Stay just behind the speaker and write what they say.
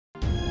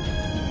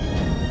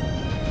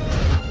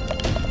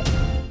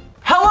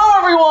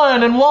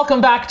everyone, and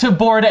welcome back to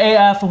Bored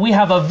AF. We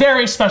have a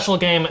very special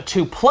game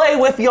to play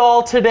with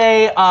y'all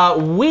today.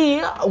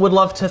 We would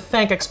love to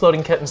thank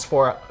Exploding Kittens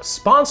for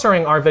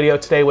sponsoring our video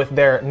today with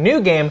their new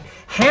game,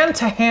 Hand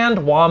to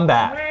Hand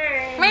Wombat.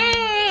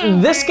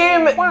 This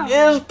game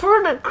is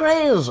pretty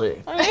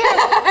crazy.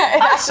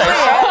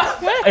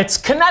 It's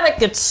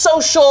kinetic, it's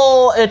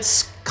social,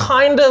 it's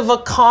kind of a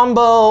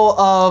combo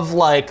of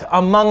like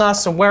Among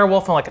Us and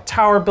Werewolf and like a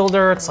tower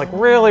builder. It's like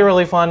really,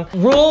 really fun.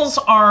 Rules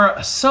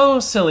are so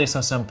silly,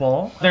 so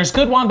simple. There's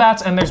good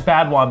wombats and there's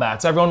bad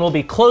wombats. Everyone will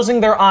be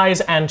closing their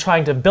eyes and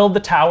trying to build the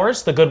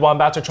towers. The good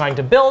wombats are trying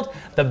to build.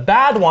 The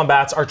bad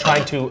wombats are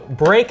trying to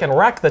break and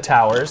wreck the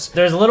towers.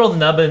 There's little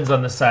nubbins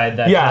on the side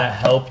that kind of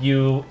help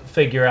you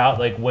figure out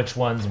like which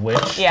one's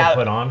which to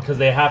put on, because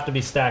they have to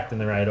be stacked in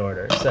the right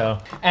order. So,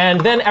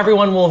 and then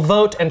everyone will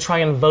vote and try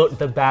and vote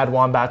the bad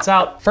wombats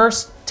out.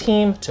 First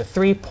team to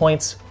 3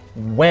 points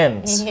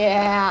wins.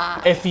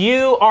 Yeah. If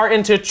you are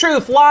into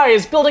truth,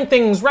 lies, building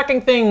things,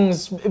 wrecking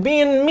things,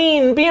 being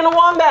mean, being a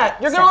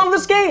wombat, you're gonna love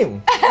this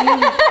game.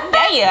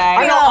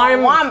 Yeah,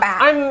 you are.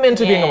 I'm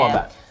into being a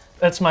wombat.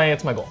 That's my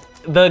goal.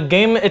 The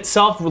game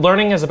itself,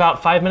 learning is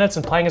about 5 minutes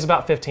and playing is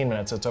about 15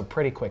 minutes. It's a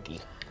pretty quickie.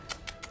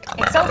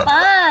 It's so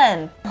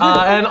fun.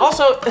 And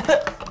also,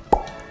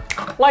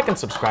 like and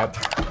subscribe.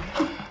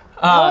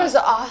 That was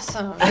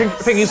awesome.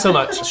 Thank you so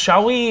much.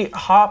 Shall we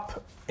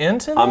hop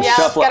into this? I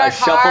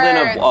shuffled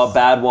in a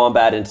bad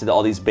wombat into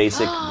all these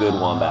basic good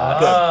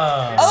wombats.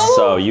 Oh.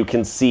 So you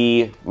can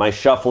see my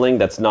shuffling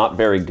that's not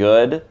very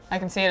good. I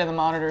can see it in the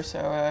monitor,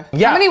 so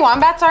yeah. How many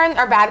wombats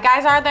are bad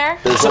guys are there?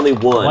 There's only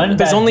one.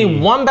 There's only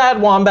one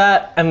bad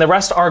wombat, and the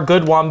rest are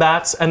good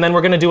wombats, and then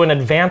we're gonna do an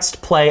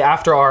advanced play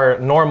after our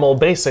normal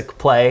basic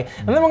play,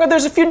 and then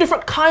there's a few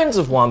different kinds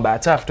of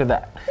wombats after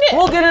that. Yeah.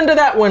 We'll get into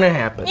that when it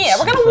happens. yeah,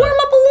 we're gonna warm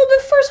up a little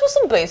bit first with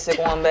some basic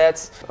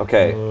wombats.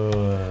 Okay.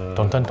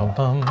 Dun, dun, dun,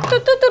 dun.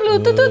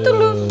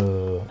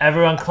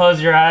 everyone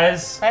close your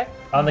eyes. Okay.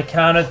 On the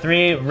count of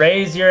 3,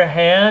 raise your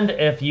hand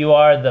if you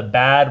are the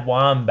bad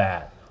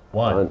wombat.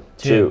 1,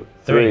 2,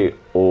 3.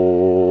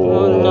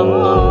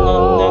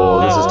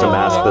 Oh. This is to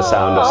mask the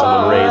sound of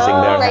someone raising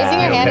their hand. Raising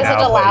your hand is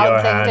such a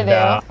loud thing to do.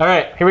 All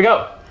right, here we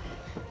go.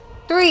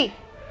 3,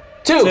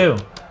 2,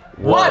 1,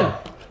 go!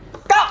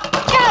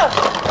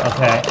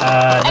 Okay.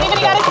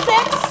 Anybody got a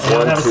 6?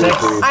 Anyone have a 6?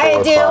 3, 4,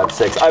 I do. 5,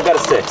 6. I've got a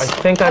 6. I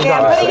think I've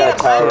got I'm it. putting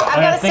it.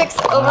 I've got a 6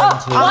 over.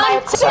 I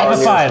have a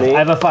 5. I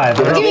have a 5.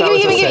 Give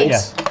me. Yeah.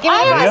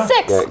 I have a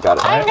 6. Okay, got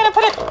it. I'm gonna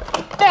put it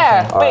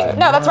there. Wait,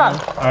 no, that's wrong.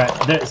 All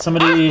right.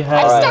 Somebody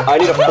has. All right, I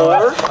need a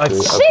 4.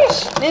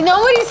 Sheesh.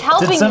 Nobody's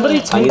helping Did somebody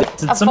me. take?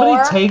 Did somebody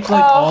take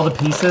like all the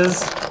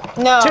pieces?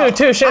 No.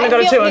 2. Shane, I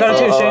got a 2. I got a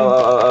 2. Shane.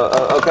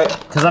 Okay.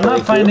 Because I'm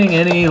not finding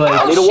any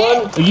like. Need a 1?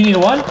 Oh, you need a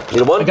 1? Need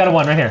a 1? I got a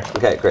 1 right here.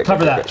 Okay, great.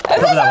 Cover great, that. great.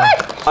 Cover that one.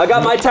 I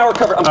got my tower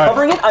covered. I'm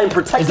covering it. I'm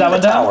protecting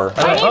the tower.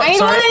 I need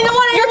one.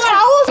 Your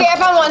towels? Okay, I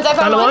found one.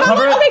 Cover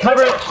it.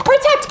 Cover it.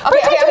 Protect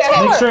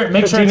your tower.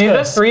 Make sure. Do you need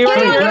this? 3 right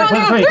here. Where?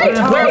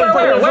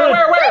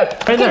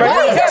 Right there.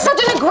 Why is there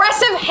such an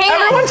aggressive hand?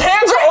 Everyone's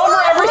hands are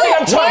over everything.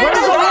 I'm trying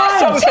to block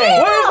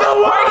something. Where's the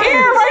one? Right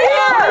here. Where's the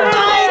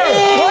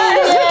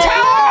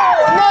tower?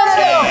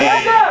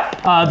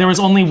 No. There was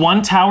only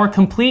 1 tower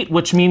complete,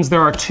 which means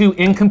there are 2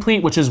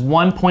 incomplete, which is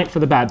 1 point for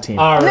the bad team.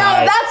 All right.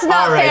 No, that's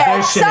not fair.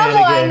 There's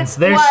shenanigans.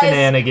 There's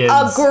shenanigans.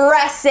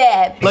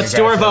 Aggressive. Let's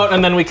do our vote,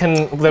 and then we can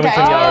yell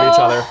at each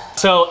other.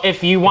 So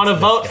if you want to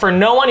vote for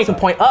no one, you can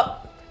point up.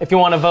 If you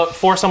want to vote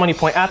for someone, you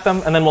point at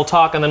them, and then we'll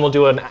talk, and then we'll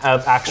do an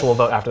actual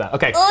vote after that.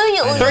 Okay.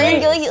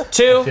 3,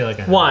 2,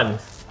 1.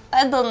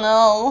 I don't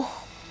know.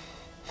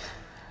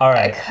 All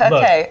right.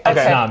 Okay. Look,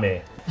 it's not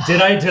me.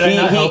 Did I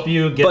not help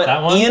you get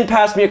that one? Ian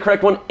passed me a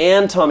correct one,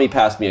 and Tommy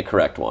passed me a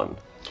correct one.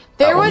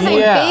 There was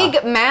a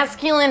big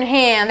masculine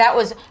hand that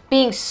was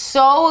being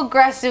so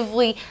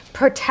aggressively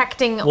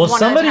protecting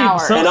one of the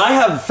towers. And I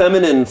have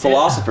feminine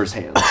philosopher's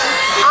hands. I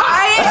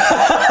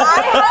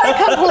had a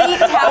complete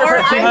tower.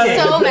 I'm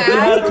so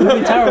mad.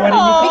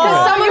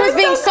 Because someone was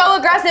being so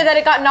aggressive that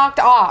it got knocked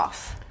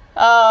off.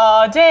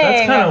 Oh, dang.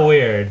 That's kind of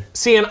weird.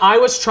 See, and I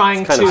was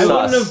trying to.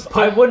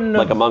 I wouldn't have.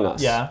 Like Among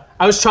Us. Yeah.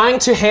 I was trying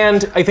to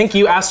hand. I think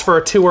you asked for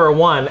a 2 or a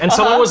 1, and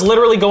someone was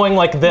literally going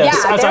like this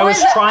as I was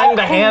trying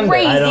to hand it.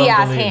 I don't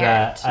Crazy-ass believe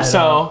hand. that.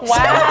 So.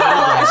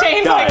 Wow.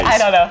 Shane's like, I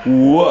don't know.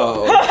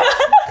 Whoa.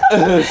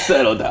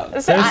 Settle down.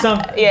 There's some.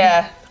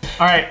 Yeah.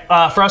 All right.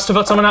 For us to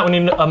vote someone out, we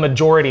need a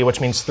majority, which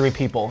means 3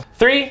 people.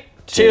 3,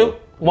 2,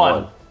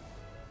 1.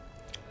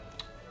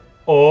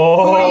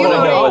 Oh, I'm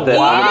gonna go with it.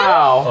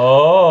 Wow.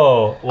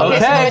 Oh. Well,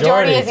 Okay, so the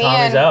majority is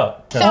Tommy's Ian.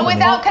 out. So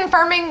without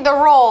confirming the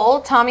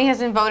roll, Tommy has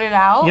been voted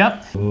out.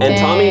 Yep. And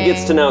Tommy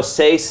gets to now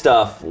say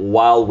stuff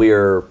while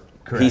we're.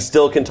 He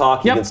still can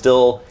talk. He can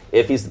still,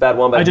 if he's the bad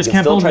one, but he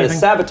can still try to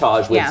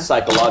sabotage with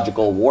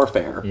psychological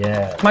warfare.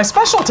 Yeah. My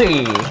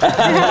specialty.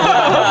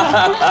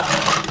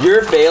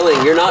 You're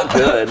failing. You're not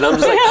good. And I'm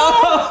just like,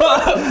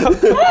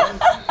 oh.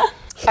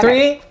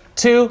 3,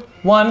 2,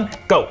 1,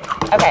 go.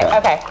 Okay.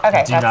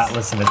 Do not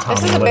listen to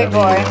Tommy. This is a big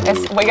boy.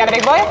 We got a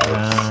big boy?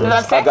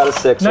 I've got a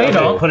 6. No, you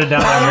don't. Put it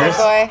down on yours.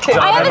 Boy.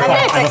 I have a 6.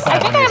 I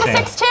think I have a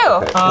 6 too.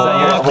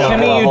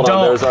 Kimmy, you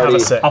don't have a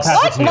 6. I'll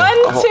pass it to you.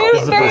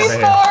 1, 2, 3,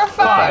 4,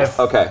 5.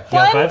 Okay.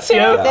 1, 2, 3,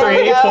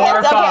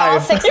 4,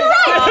 5. You're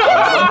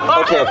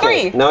right.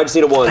 Okay. Now I just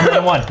need a 1.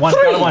 One. You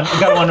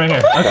got one right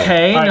here.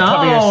 Okay, All right,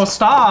 cover no, yours.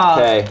 stop.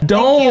 Okay.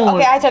 Don't.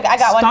 Okay, I got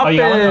one. Stop you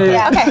got one? it.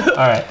 Yeah. Okay. All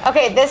right.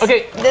 Okay, this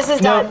is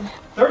done.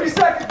 30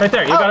 seconds. Right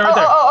there, you got it right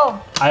there. Oh.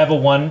 I have a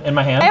 1 in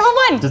my hand. I have a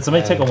 1. Did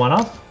somebody take a 1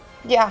 off?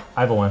 Yeah.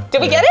 I have a 1.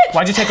 Did we get it?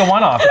 Why'd you take a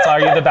 1 off? Are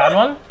you the bad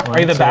one? Are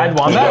you the bad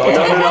Wombat?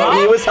 No,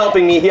 he was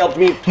helping me. He helped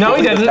me. No,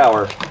 he complete the didn't.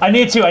 tower. I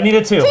need 2. I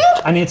needed 2.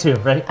 I need 2.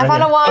 Right I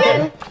found a 1.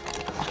 Okay,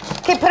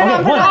 put it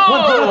on. One.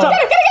 Put it on top.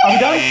 Are we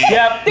done?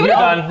 Yep, you're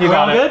done. You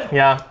got all it. good?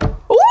 Yeah.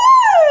 Whoa!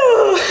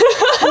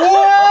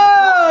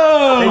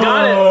 They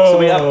got it. So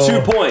we have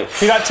 2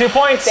 points. You got 2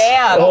 points.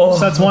 Damn. So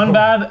that's 1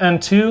 bad and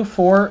 2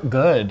 for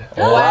good.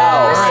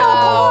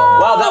 Wow.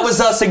 Wow, that was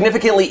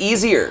significantly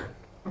easier.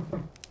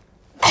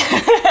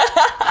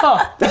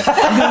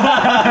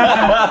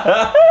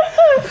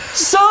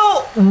 So,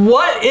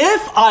 what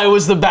if I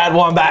was the bad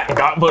Wombat and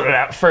got voted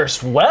out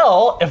first?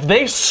 Well, if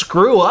they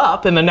screw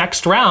up in the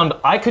next round,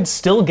 I could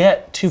still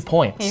get 2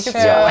 points. And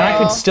I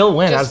could still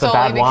win as the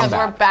bad because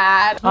Wombat. we're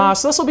bad.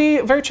 So this will be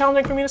very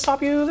challenging for me to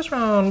stop you this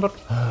round, but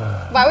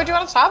Why would you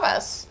want to stop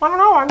us? I don't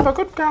know, I'm the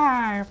good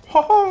guy.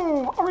 Ho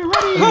ho, are we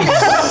ready?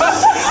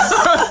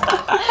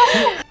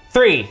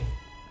 3,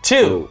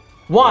 2,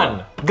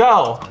 1,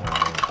 go.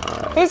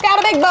 Who's got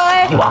a big boy?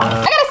 I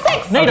got a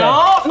 6. No, you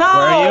don't. No.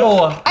 Where are you?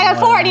 I got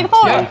 4. I need a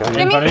 4. In front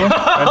of you?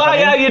 Oh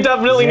yeah, you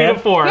definitely need a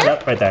 4.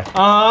 Yep, right there.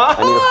 I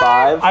need a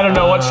 5. I don't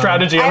know what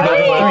strategy I'm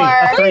going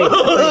for. 3. 2.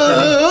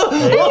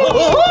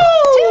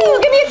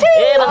 Give me a 2.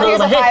 Oh, here's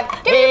a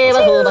 5. Give me a 2.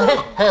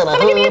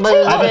 Somebody give me a 2. I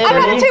got a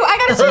 2. I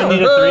got a 2. I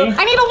need a 3.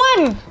 I need a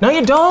 1. No,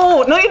 you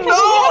don't. No, you don't. No,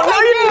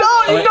 you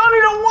don't. You don't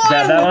need a 1.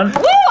 Grab that one.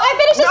 Woo! I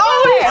finished this one.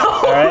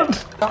 All right.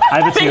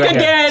 I have a 2 Think right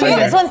again. here.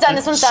 This one's done.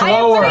 This one's done. I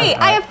have 3.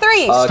 I have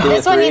 3. Give me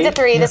This one needs a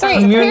 3. This one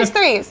needs a 3. Here's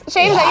 3s.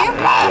 Shane, is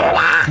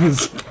that you?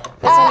 This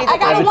one needs I a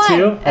got a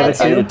 1. I have a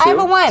 2. I have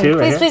a 1. 2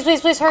 right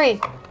Please, hurry.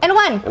 And a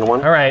 1. And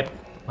 1. All right.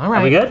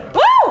 Are we good?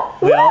 Woo!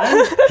 We all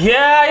in?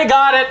 Yeah, you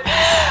got it.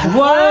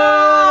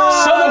 Whoa!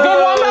 So the good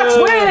Wombats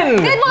win.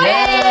 Good one.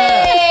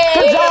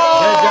 Good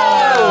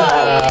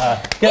job.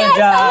 Good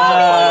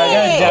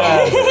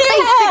job. Basic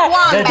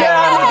Wombat. Good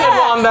job, good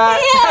Wombat.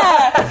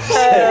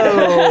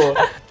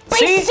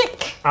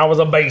 Basic. I was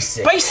a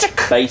basic.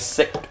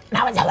 Basic.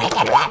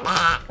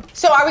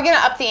 So are we gonna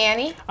up the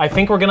ante? I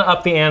think we're gonna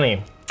up the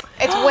ante.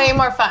 It's way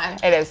more fun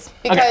It is.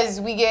 because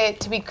we get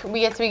to be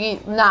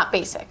not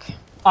basic.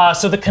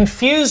 So the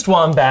confused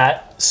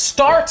Wombat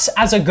starts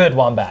as a good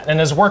Wombat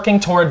and is working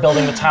toward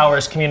building the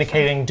towers,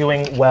 communicating,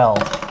 doing well.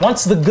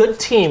 Once the good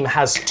team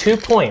has 2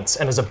 points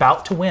and is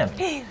about to win,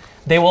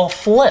 they will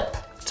flip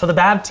to the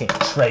bad team.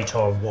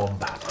 Traitor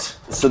Wombat.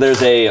 So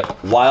there's a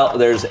wild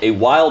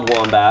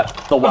Wombat.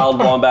 The wild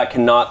Wombat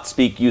cannot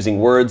speak using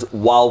words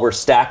while we're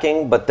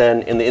stacking, but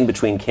then in the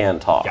in-between can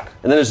talk. Yeah.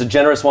 And then there's a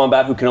generous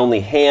Wombat who can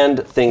only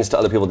hand things to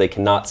other people they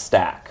cannot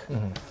stack. All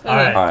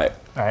right. All right.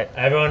 All right.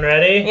 Everyone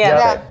ready?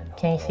 Yeah.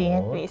 Can you see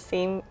it?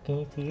 Can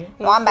you see it?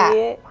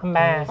 Wombat.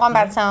 Wombat.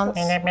 Wombat sounds.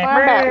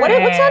 Wombat. What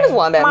sound does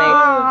Wombat make?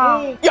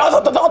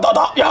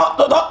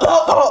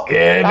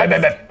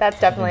 That's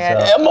definitely it.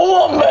 I'm a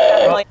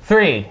Wombat.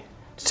 3,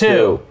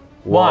 2,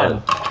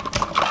 1.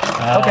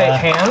 Okay,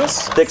 hands.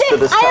 Sticks to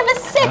this I have a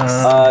 6.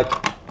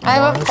 I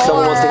have a 4.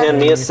 Someone wants to hand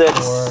me a 6.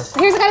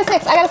 Here's I got a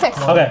 6. I got a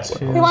 6. Okay.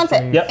 Who wants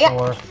it? Yep. Yeah.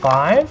 4,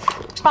 5.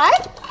 5?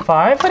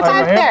 5. Put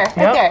 5 there. Right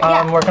Yep. there.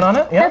 Yeah. I'm working on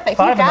it. Yep. Perfect,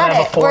 5, you and then got I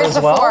have it. a 4 Where's as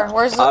the well. 4?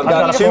 Where's the I've got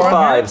got a 2 4 on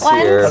 5s 1,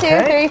 here. 2,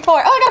 Okay. 3,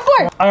 4. Oh, I got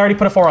 4. I already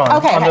put a 4 on.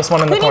 Okay. On this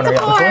one in the Who corner.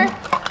 needs a Yeah, this 4? one.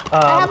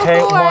 I have a Okay,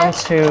 4. 1,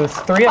 2,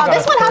 3. I've Oh, got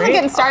this a one 3. hasn't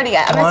gotten started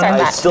yet. I'm gonna start I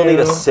that. still need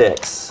a 2.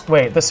 6.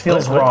 Wait, this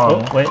feels Wait,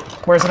 wrong. Wait.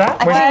 Where's it at?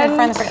 I can't even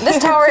find the This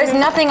tower is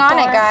nothing on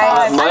it,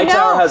 guys. My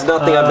tower has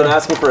nothing. I've been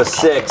asking for a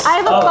 6. I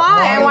have a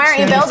 5. And why aren't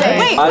you building?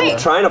 Wait, I'm wait.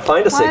 trying to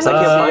find a 6. I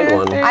can't find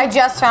one. I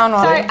just found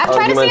one. Sorry, I'm Oh,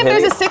 trying do to you see if mind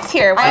there's a handing 6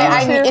 here.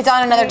 It's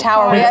on another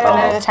tower. We have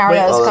another tower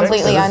that is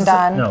completely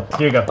undone. No,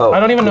 here you go. Oh. I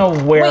don't even know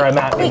where I'm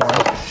at anymore.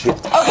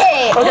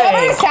 Okay,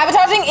 whoever's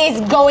sabotaging is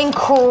going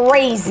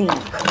crazy.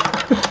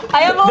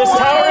 I have a This 1.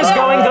 tower is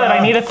going good. I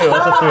need a 3.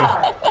 That's a 3.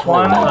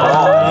 1.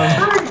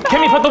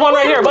 Kimmy, put the 1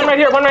 right here. 1 right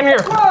here. 1 right here.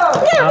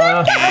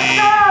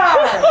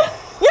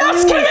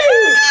 Yes, Kimmy!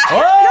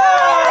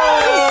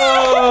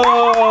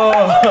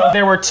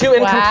 There were 2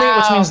 incomplete,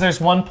 which means there's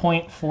 1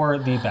 point for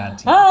the bad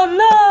team. Oh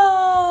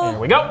no! There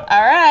we go.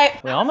 All right.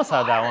 We almost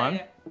had that one.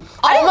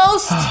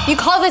 Almost? You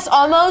call this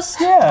almost?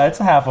 Yeah, it's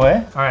halfway.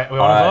 All right, we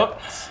want to All vote.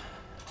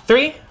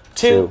 3,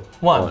 2,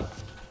 1.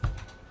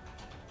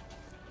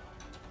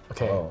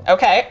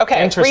 Okay.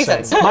 Okay. Interesting.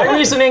 Reasons. My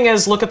reasoning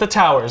is look at the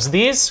towers.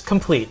 These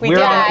complete. We're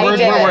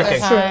did.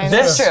 working. That's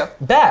This true.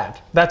 bad.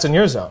 That's in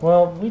your zone.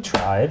 Well, we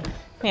tried.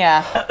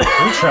 Yeah.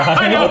 We tried.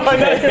 I know.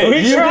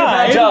 You did a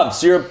bad job,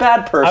 so you're a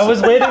bad person. I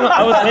was waiting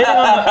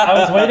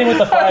with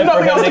the 5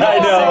 for him to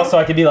get 6, so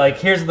I could be like,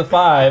 here's the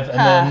 5, and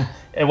then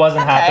it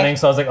wasn't happening,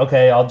 so I was like,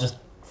 okay, I'll just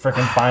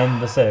freaking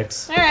find the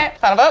 6. All right.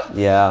 Final vote.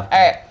 Yeah. All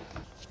right.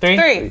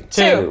 3,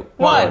 2,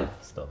 1.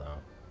 Still don't.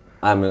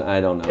 I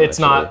don't know. It's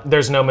not.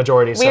 There's no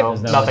majority, so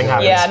nothing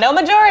happens. Yeah, no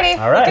majority.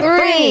 All right.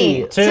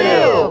 3,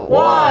 2,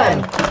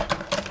 1.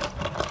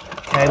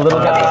 Okay, little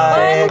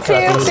guy. 1, 2, 3.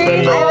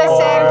 I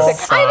have a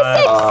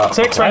 6.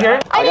 6 right here.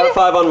 I got a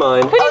 5 on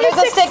mine. Oh,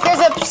 there's a stick. There's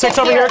a 6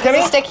 over here,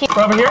 Kenny. Stick here.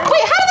 Over here.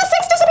 Wait, how did the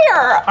 6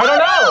 disappear? I don't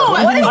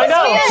know. What is this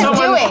hand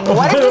doing?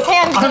 What is this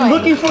hand doing? I'm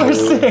looking for a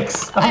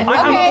 6. I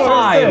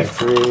have a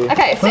 5.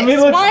 Okay, 6. me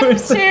look 1, for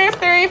 2,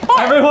 3,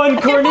 4.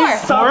 Everyone, Courtney's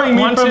stopping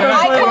me 1, from 2. playing.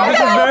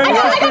 I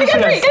gotta get a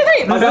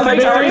 3. I got my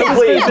tower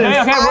complete.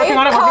 Okay, working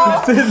on it.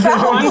 1, 2,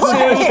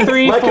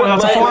 3, 4.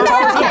 That's a 4.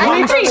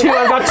 1, 2.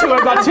 I've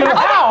got 2.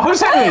 Ow! Who's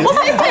hit me?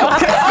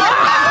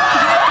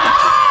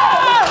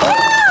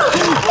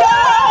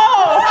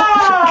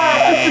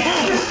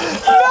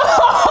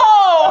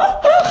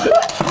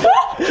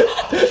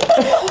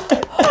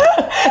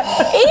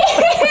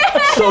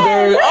 So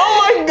there. Oh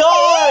my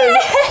god!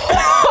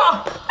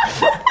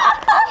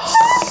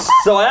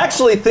 So I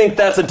actually think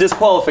that's a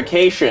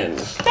disqualification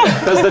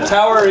because the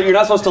tower. You're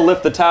not supposed to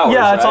lift the tower.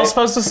 Yeah, it's all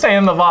supposed to stay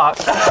in the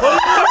box. Hold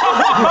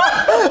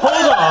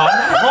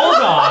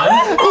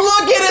on.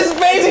 Look at his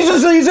face. He's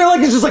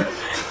just like.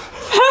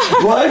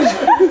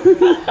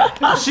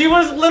 What? She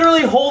was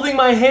literally holding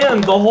my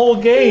hand the whole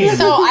game.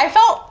 So I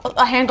felt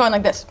a hand going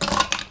like this.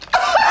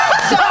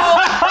 So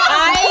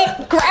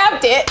I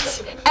grabbed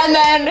it, and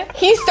then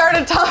he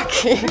started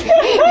talking.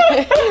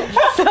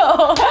 So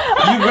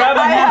You grabbed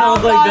my hand, I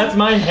was like, that's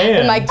my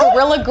hand. my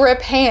gorilla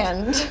grip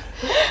hand, and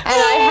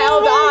I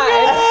held on.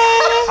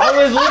 I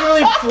was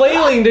literally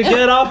flailing to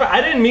get off.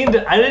 I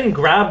didn't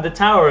grab the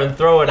tower and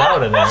throw it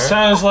out of there.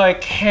 Sounds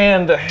like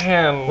hand to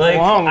hand. Like,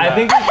 I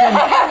think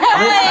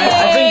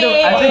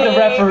the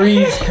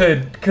referees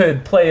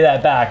could play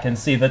that back and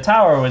see the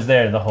tower was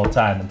there the whole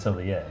time until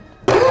the end.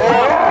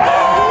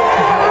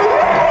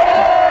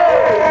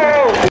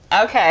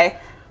 Okay.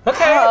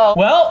 Okay.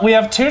 Well, we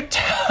have 2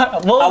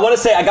 I want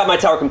to say I got my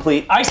tower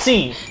complete. I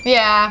see.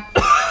 Yeah.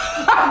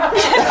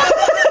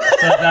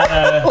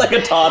 Like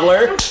a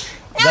toddler.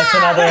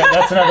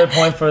 That's another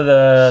point for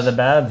the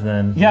bads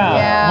then.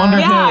 Yeah.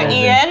 Wonder who.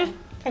 Ian.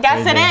 I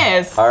guess it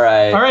is. All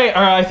right. All right.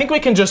 I think we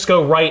can just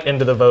go right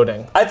into the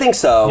voting. I think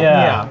so.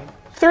 Yeah.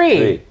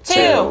 3,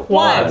 2,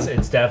 1.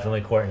 It's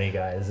definitely Courtney,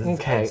 guys.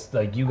 It's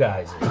like you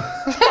guys.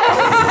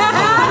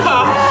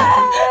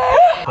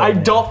 I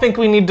don't think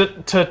we need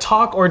to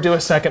talk or do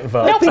a second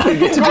vote. Nope. I think we're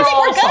good.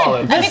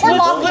 Solid. I think we're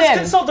locked Let's in.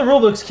 consult the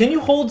rulebooks. Can you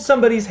hold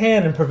somebody's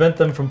hand and prevent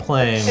them from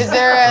playing? Is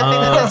there a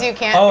thing that says you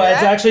can't? Oh, do it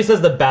that? actually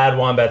says the bad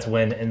wombats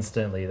win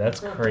instantly. That's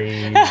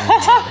crazy.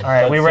 All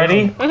right, we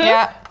ready?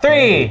 Yeah.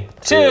 3,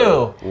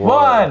 2,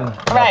 1.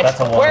 Right. That's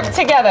a 1. Work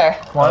together.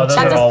 1, those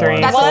 2, are all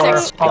 3, ones. That's a 4.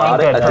 6. Got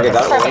it. I think I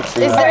got it. Perfect.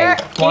 Is there?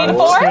 You need a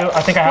 4? 2.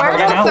 I think I have it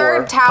Where's right the now.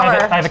 third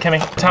tower? I have a Kimmy.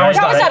 Tower's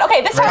Tower's done. done.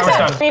 Okay, this tower's Tower's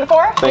done. done. You need a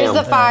 4? Here's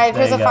the 5.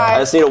 Here's a There you go. I 5.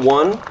 just need a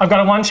 1. I've got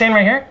a 1 chain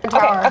right here.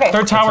 Okay.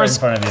 Third tower's in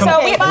front of you. So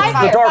we have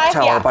 5. The Dark Five,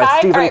 Tower yeah, by 5.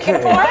 Stephen All right, get a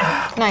King. 4.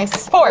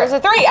 Nice. 4. Where's the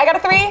 3. I got a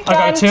 3. I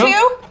got a 2.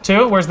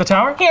 2. Where's the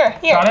tower? Here.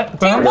 Got it.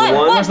 Boom. 2, 1.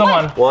 Where's the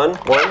 1? 1.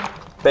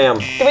 Bam.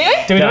 Did we do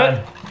it? Do we do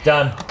it?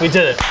 Done. We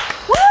did it.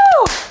 Woo!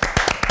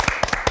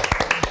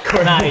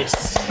 Nice.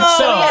 So we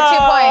got 2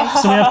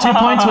 points. So we have 2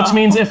 points, which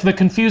means if the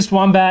confused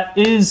wombat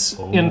is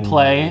in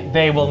play,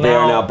 they will They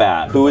are now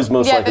bad. Who is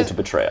most Yeah, likely this- to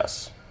betray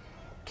us?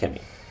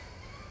 Kimmy.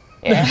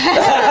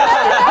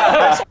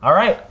 All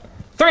right.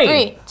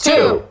 3,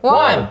 2,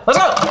 1. Let's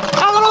go.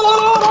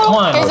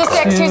 1. Here's a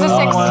 6. Here's a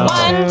 6. 1,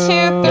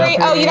 2, 3.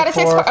 Oh, you got a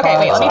 6. Okay,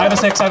 wait. Let me. I have a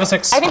 6. I have a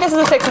 6. I think this is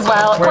a 6 as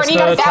well. Where's Courtney, you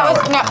got a the 6. That was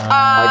no.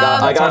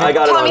 I got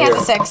it Tommy on has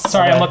here. a 6.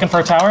 Sorry, I'm looking for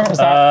a tower. Is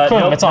that? Boom,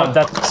 nope, it's on. no,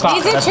 that's- Stop.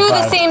 These are That's 2 a the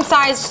 5. same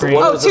size. Three.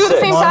 One Oh, was a 2 the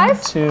 6. same 1,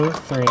 size? 2,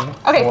 3.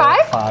 Okay, 4,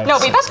 5? No,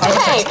 wait, that's six.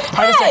 okay. I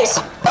have a Hey! 6.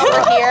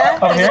 Over here.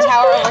 There's here? a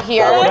tower over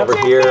here. That one over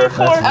here.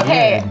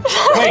 Okay.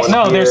 Wait,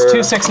 no, there's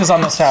 2 6s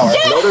on this tower. No,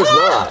 there's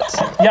not.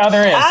 Yeah,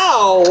 there is.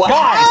 Ow!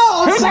 Guys,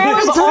 whose hand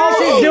is all?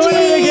 She's doing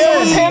it again.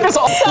 Whose hand is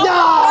all? So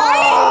wrong.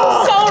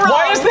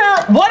 Why is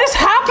there? What is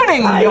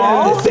happening,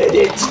 y'all?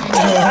 Okay,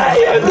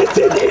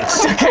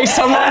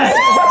 someone's 2,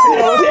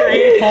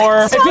 3,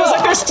 4. It feels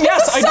like there's.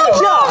 Yes, I do.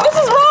 Wrong. This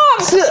is wrong.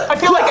 I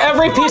feel like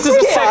every piece is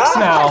a 6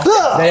 now.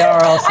 They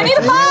are all 6. I need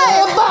a 5.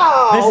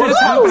 What is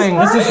happening?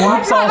 This is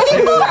whoops all 6.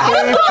 3, 4, 5.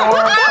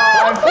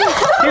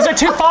 These are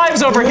 2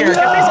 5s over here.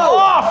 Get these all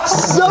off.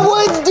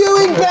 Someone's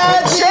doing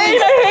bad things!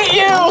 Shane, I hate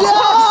you.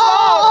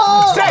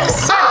 No!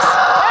 6.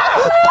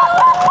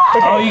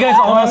 Oh, you guys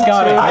almost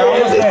got it. You're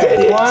almost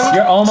there. 1.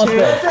 You're almost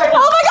there.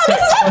 Oh my god,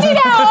 this is empty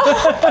now.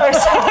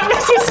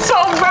 This is so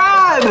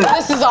bad.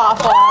 This is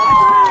awful.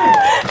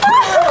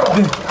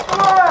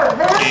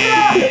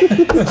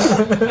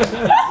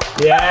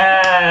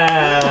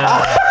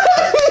 Yeah.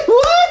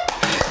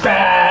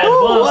 Bad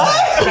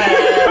wombats.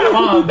 Bad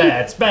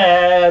wombats.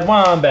 Bad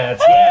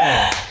wombats.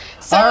 Yeah.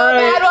 So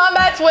bad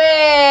wombats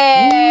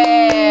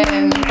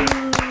win.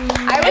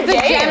 I was a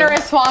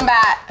generous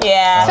wombat.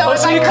 Yeah.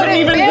 So you couldn't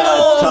even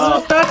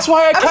build. That's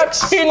why I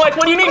kept being like,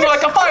 what do you need? You're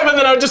like a 5, and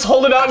then I would just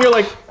hold it out, and you're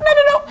like,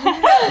 no.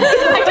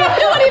 I didn't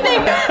do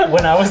anything.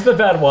 When I was the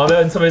bad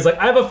wombat and somebody's like,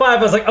 I have a 5,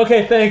 I was like,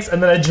 okay, thanks,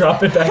 and then I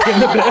drop it back in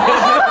the bin.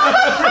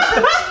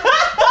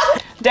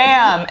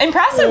 Damn,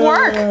 impressive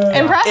work.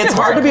 Impressive It's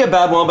hard to be a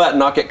bad wombat and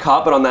not get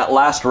caught, but on that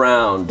last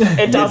round,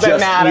 it doesn't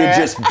matter. You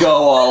just go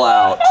all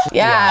out.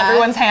 Yeah.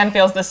 Everyone's hand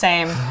feels the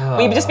same.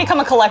 We just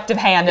become a collective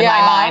hand in my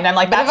mind. I'm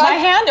like, that's my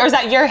hand, or is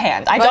that your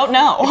hand? I don't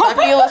know. I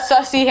feel a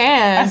sussy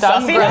hand. A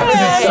sussy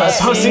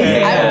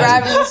hand. I'm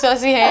grabbing a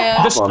sussy hand.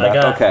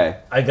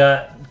 I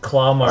got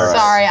claw marks.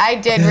 Sorry, I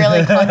did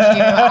really clutch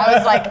you. I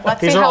was like,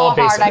 let's see how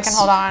hard I can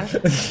hold on.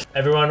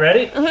 Everyone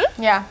ready?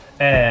 Mm-hmm. Yeah.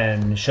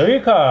 And show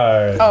your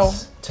cards. Oh.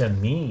 To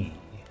me.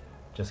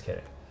 Just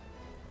kidding.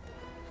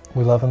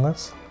 We loving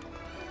this?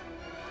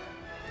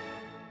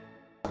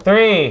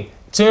 3,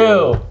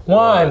 2,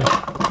 1,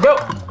 go.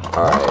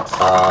 All right.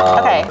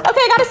 Okay,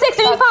 I got a 6.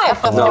 I need a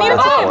 5. No, I need a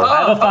 5. I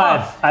have a 5.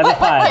 I have a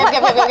 5.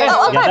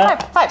 Oh,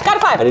 5. Got a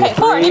 5. Okay,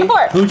 4. I need a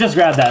 4. Who just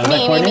grabbed that?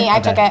 Me.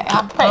 I took it.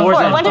 4.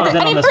 1, 2, 3.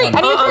 I need a 3.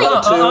 I need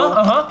a 3.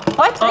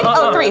 What?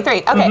 Oh, 3.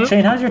 Okay.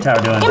 Shane, how's your tower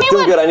doing? Give me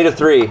Doing good. I need a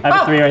 3. I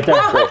have a 3 right there.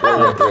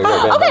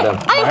 Okay,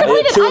 I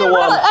completed. 2 and a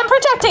 1. I'm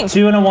protecting.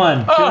 2 and a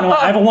 1.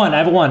 I have a 1.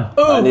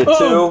 I need a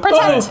 2.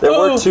 Protect. There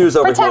were 2s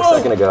over here a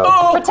second ago.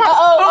 Protect.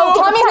 Oh,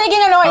 Tommy's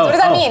making a noise. What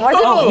does that mean? What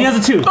does it mean? He has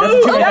a 2. That's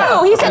a 2 right there.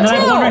 No, he said And then I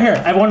have 2. one right here. I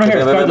have one right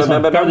here. Guard this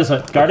one. Guard this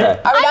one. Guard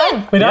it. Are we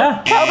done? We done?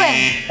 Open.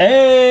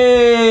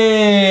 Hey!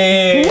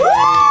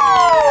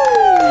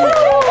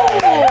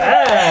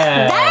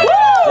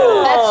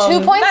 That's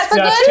 2 points for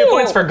good. That's 2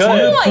 points for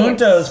good. 2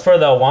 puntos for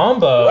the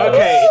wombo.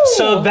 Okay,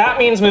 so that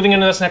means moving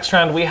into this next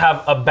round, we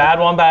have a bad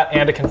wombat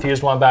and a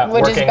confused wombat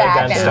Which working is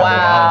bad. against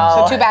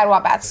Wow. So 2 bad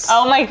wombats.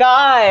 Oh my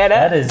god.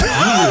 That is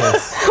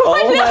genius. Oh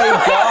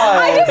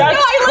my god. I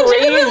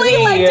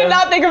legitimately did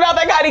not think about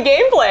that kind of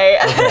gameplay.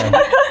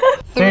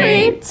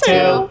 3,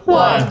 2,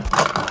 1.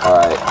 All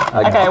right.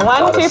 Okay,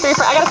 1, 2, 3,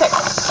 4. I got a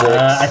 6.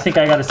 I think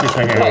I got a 6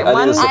 right here.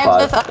 I need a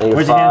 5.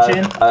 Where's your hand,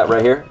 Shane?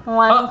 Right here.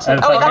 1, 2.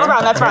 Oh, wait, that's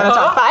wrong.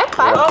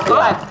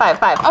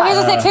 5. Oh, here's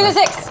a 6. Here's a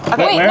 6.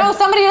 Okay, wait, no,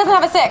 somebody doesn't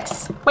have a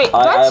 6. Wait, do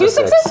I have 2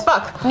 6s?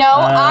 Fuck. No,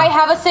 I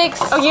have a 6.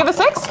 Oh, you have a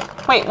 6?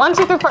 Wait, 1,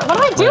 2, 3, 4. What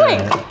am I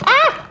doing?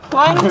 Ah!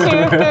 1, 2,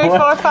 3,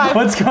 4, 5.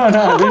 What's going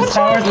on? There's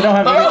towers that don't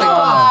have anything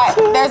on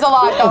them. There's a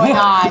lot going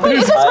on.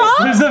 Is this wrong?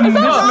 There's a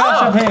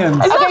mismatch of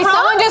hands. Okay,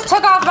 someone just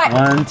took off my...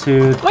 1,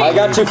 2, 3. I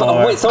got 2.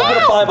 Wait, someone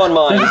put a 5 on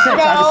mine. There's a 6.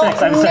 I have a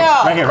 6. I have a 6.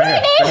 No. Right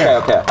here.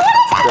 Okay.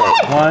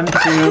 1,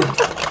 2,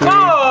 3.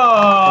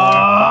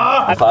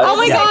 5. Oh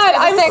my god,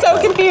 I'm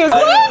so confused.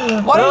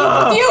 What are you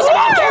confused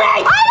about,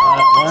 Duran?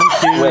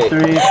 1,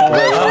 2, 3, 4.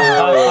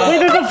 Wait,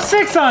 there's a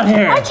 6 on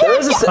here. There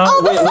is a 6.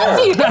 Oh, this is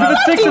empty. This There's a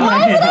 6 in my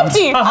hand.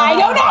 empty. I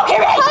don't know,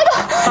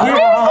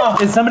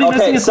 Duran. Is somebody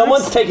missing a 6?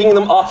 Someone's taking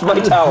them off my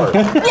tower.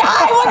 Yeah,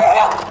 I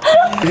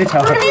wonder Is your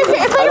tower?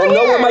 I don't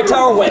know where my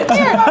tower went.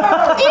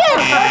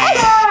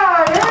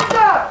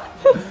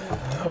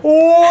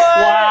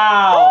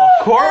 Wow,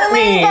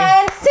 Courtney.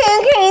 That's so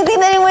crazy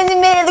that it was a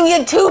minute we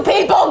had 2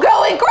 people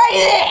going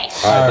crazy.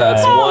 All right,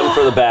 that's 1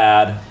 for the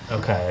bad.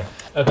 Okay.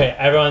 Okay,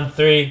 everyone,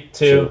 3,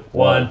 2,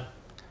 1. I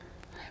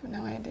have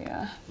no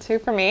idea. 2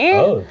 for me?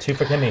 Oh, 2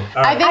 for Kimmy.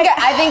 All right.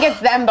 I think it's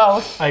them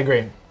both. I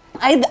agree.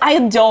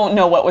 I don't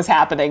know what was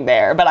happening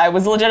there, but I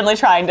was legitimately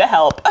trying to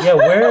help. Yeah,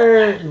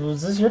 where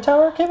was this your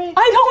tower, Kimmy?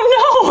 I don't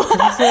know.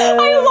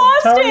 I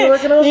lost tower you're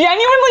working on? it.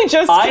 Genuinely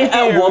just I, at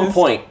confused. one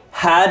point,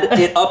 had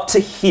it up to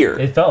here.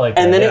 It felt like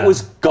and that, then yeah. it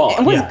was gone.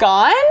 It was Yeah.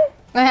 gone?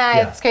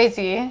 It's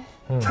crazy.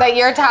 But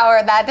your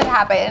tower, that did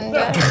happen.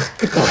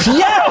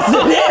 Yes,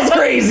 it is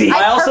crazy.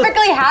 I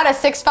perfectly had a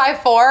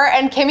 654,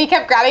 and Kimmy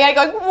kept grabbing it,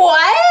 going, what?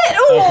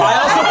 I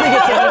also think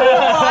it's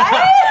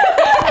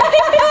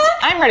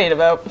I'm ready to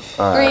vote.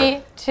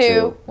 3,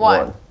 2,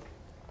 1.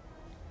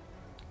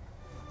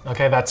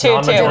 Okay, that's 2, 2.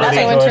 non-majority.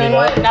 Nothing. 1, 2, and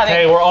 1.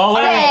 Okay, we're all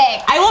in.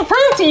 Hey. I will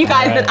prove to you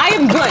guys that I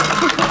am good.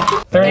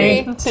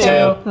 3,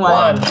 2,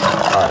 1.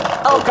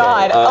 Oh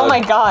god. Oh my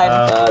god.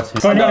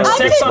 I got a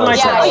 6 on my Oh,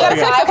 tower. you got a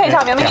 6? Okay,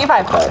 Tommy, I'm making you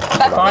 5. This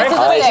is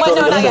a 6. Wait,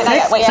 no, not yet, not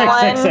yet. Wait,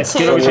 1, 2,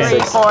 3,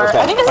 4.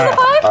 I think this is a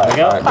 5? There we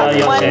go.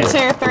 1,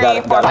 2,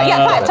 3, 4, 5.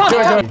 Yeah, 5.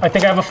 Tommy. I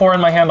think I have a 4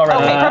 in my hand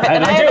already. Okay, perfect.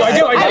 Then I do.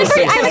 I have a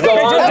 3. I have a 3.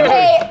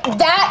 Okay,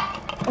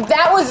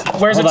 that was...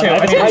 Where's the 2? Hold on,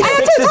 I need I a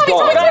have 6. 6 is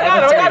gone.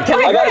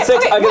 I got a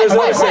 6. There's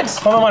another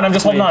 6. Hold on, I'm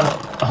just holding on.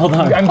 Hold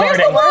on. I'm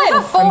guarding. Where's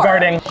the 4? I'm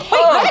guarding.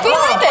 Wait, I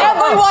feel like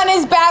everyone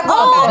is bad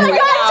wombats right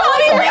now.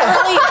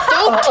 Really,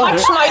 don't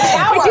touch my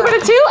tower. Wait, you got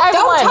a 2? I have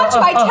Don't 1. touch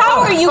my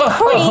tower, you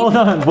creep. Hold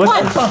on.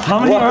 How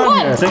many are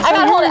on here? 6? I'm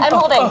not holding. I'm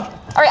holding.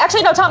 All right,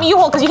 actually, no, Tommy, you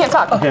hold because you can't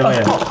talk. Okay,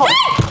 wait.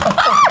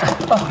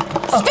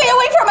 Stay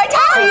away from my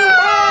tower, you...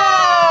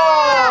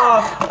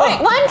 Wait,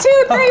 1,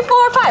 2, 3,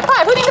 4, 5.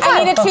 5. Who needs a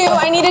 5?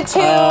 I need a 2.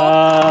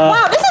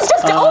 Wow, this is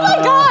just. Oh my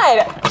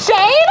god.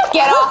 Shane?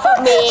 Get off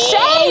of me.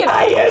 Shane!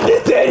 I am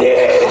the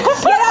Senate.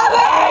 Get off of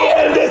me. I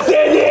am the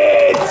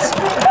Senate.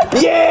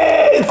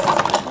 Yes.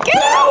 Get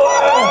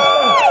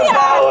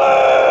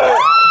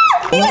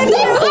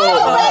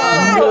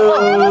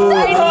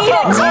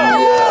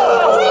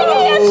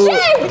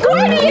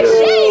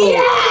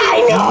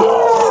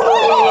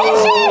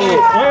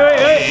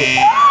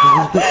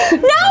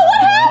No,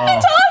 what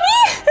happened,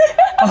 Tommy?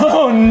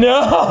 Oh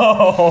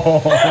no!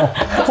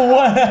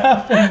 What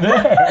happened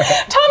there?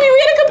 Tommy, we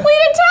had a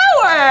completed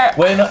tower.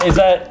 Wait, no, is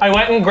that? I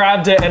went and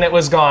grabbed it and it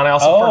was gone. I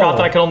also forgot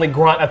that I could only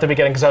grunt at the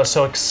beginning because I was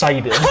so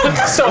excited.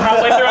 So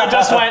halfway through I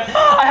just went,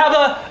 I have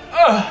a...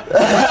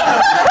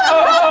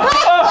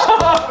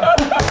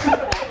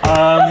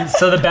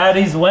 So the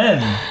baddies win.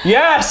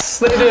 Yes,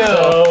 they do.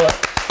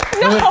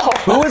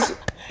 Who was?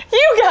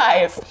 You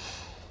guys.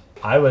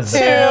 I was.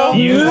 No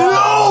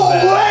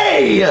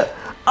way!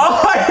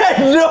 Oh, I had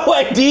no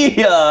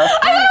idea.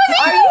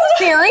 Are you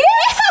serious?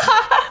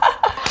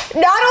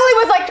 Not only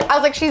was I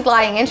was like, she's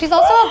lying, and she's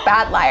also a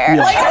bad liar.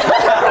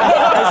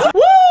 Yeah.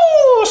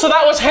 Woo! So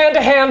that was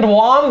hand-to-hand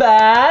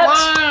Wombat.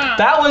 Wow.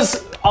 That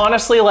was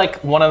honestly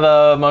like one of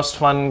the most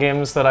fun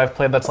games that I've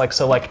played. That's like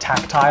so like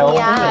tactile,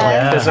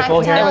 and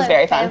physical here. It was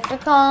very fun.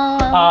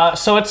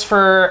 So it's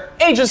for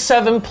ages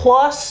 7+.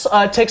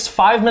 It takes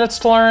 5 minutes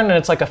to learn, and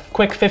it's like a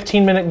quick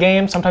 15-minute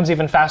game. Sometimes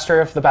even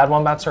faster if the bad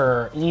Wombats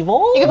are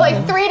evil. You can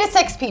play 3 to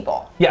 6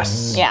 people.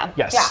 Yes. Yeah.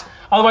 Yes. Yeah.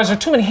 Otherwise, there are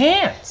too many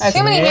hands.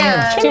 Too many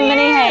hands. Too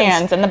many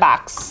hands in the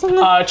box.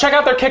 Check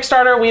out their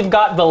Kickstarter. We've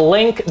got the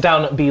link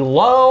down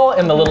below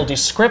in the little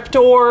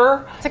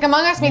descriptor. It's like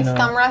Among Us meets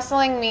thumb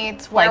wrestling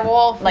meets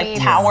werewolf like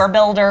meets tower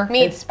builder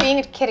meets being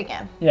a kid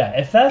again. Yeah,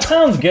 if that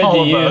sounds good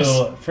to you,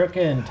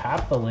 frickin'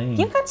 tap the link.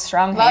 You've got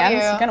strong Love hands.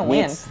 you. You're gonna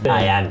win.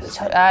 I am.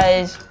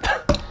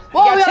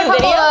 Well, we got a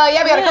couple. We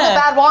got a couple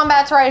bad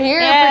wombats right here.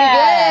 Pretty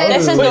good.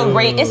 This is the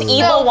great. It's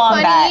evil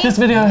wombat. This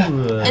video.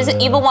 Is it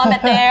evil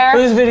wombat there?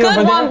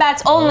 Good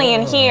wombats only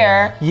in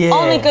here. Yeah.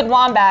 Only good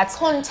wombats.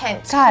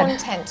 Content. God,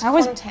 Content.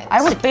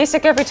 I was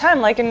basic every time,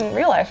 like in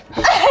real life.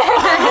 No.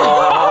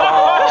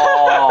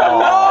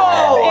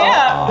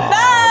 Yeah.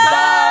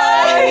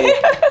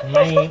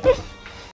 Bye. Bye.